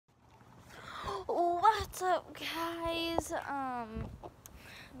What's up, guys? I'm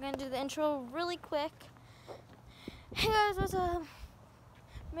gonna do the intro really quick. Hey guys, what's up?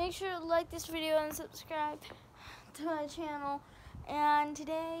 Make sure to like this video and subscribe to my channel. And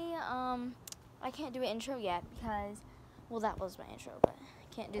today, I can't do an intro yet because, well, that was my intro, but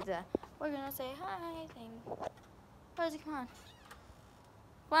I can't do the we're gonna say hi thing. Rosie, come on.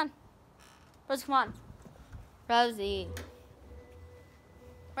 Come on. Rosie, come on. Rosie.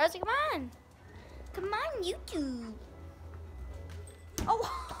 Rosie, come on. Come on, YouTube.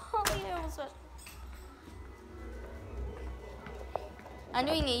 Oh, yeah, almost was. I'm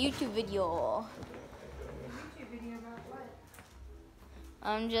doing a YouTube video. YouTube video about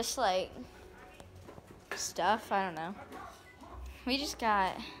what? Just like stuff. I don't know. We just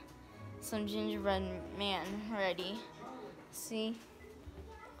got some gingerbread man ready. See,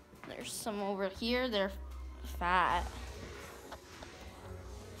 there's some over here. They're fat.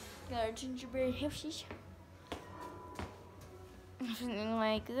 Got our gingerbread houses. Something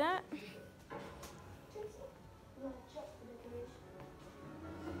like that.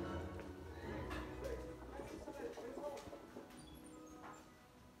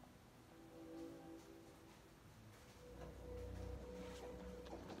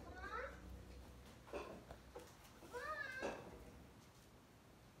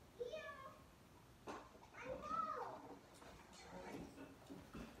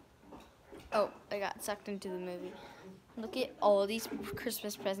 Oh, I got sucked into the movie. Look at all these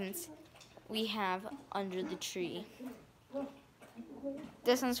Christmas presents we have under the tree.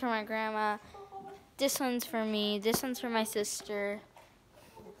 This one's for my grandma. This one's for me. This one's for my sister.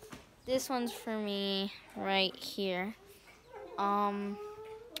 This one's for me right here.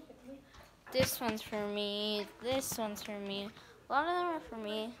 This one's for me. This one's for me. A lot of them are for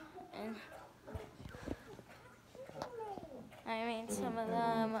me. And I made some of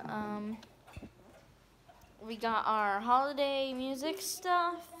them. We got our holiday music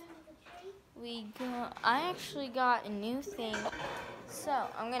stuff. I actually got a new thing. So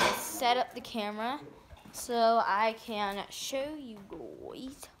I'm gonna set up the camera so I can show you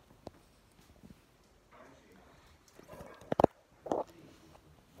guys.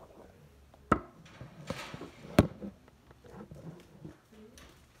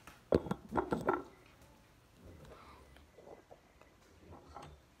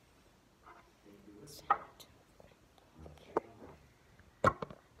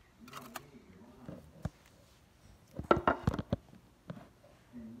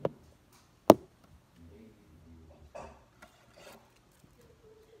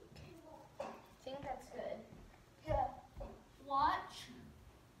 I think that's good. Yeah. Watch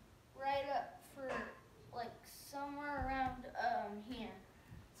right up for like somewhere around here.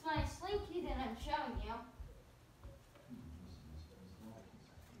 It's my slinky that I'm showing you.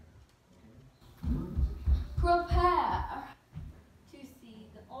 Prepare to see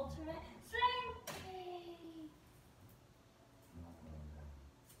the ultimate slinky.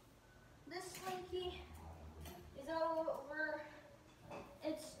 This slinky is over.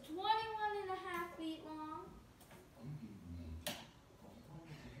 It's 21.5 feet long.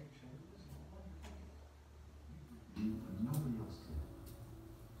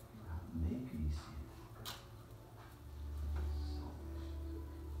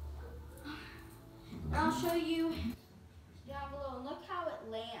 And I'll show you down below. Look how it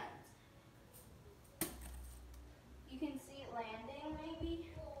lands. You can see it landing, maybe.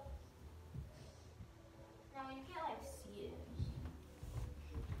 No, you can't like see it.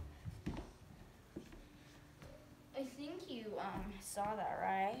 I think you saw that,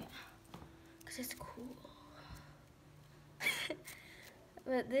 right? Because it's cool.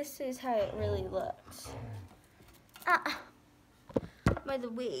 But this is how it really looks. By the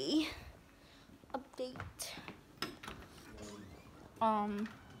way, update.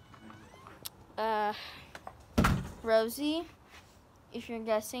 Rosie, if you're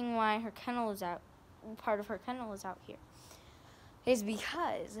guessing why her kennel is out, part of her kennel is out here, is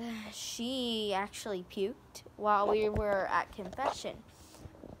because she actually puked while we were at confession.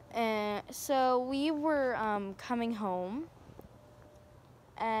 So we were coming home,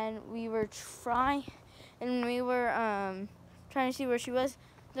 and we were trying to see where she was.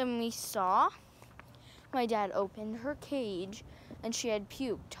 Then we saw my dad opened her cage, and she had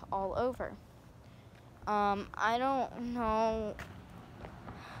puked all over. I don't know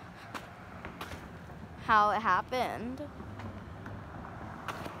how it happened.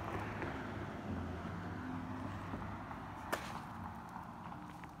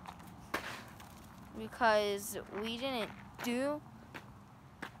 Because we didn't do,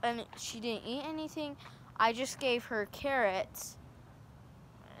 and she didn't eat anything. I just gave her carrots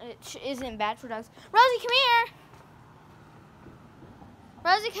which isn't bad for dogs. Rosie, come here.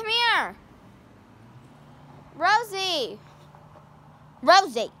 Rosie, come here. Rosie.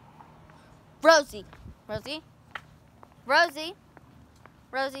 Rosie. Rosie. Rosie. Rosie.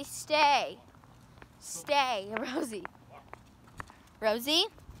 Rosie, stay. Stay, Rosie. Rosie.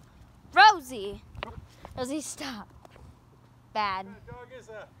 Rosie. Rosie, stop. Bad. What kind of dog is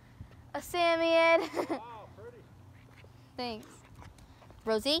that? A Samian. Wow, pretty. Thanks.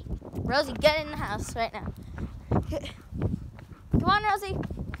 Rosie. Rosie, get in the house right now. Come on, Rosie.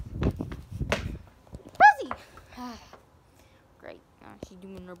 Rosie. Great. Now she's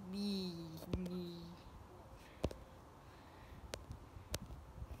doing her bee.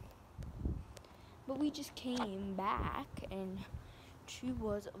 But we just came back and she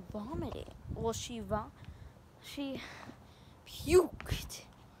was vomiting. Well, she puked.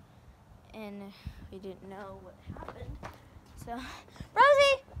 And we didn't know what happened. So,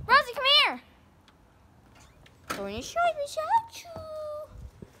 Rosie! Rosie, come here! Going to show you.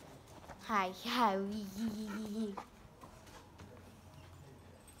 Hi.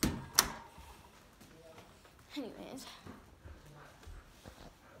 Anyways.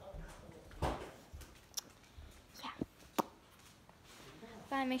 Yeah.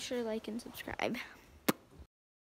 Bye, make sure to like and subscribe.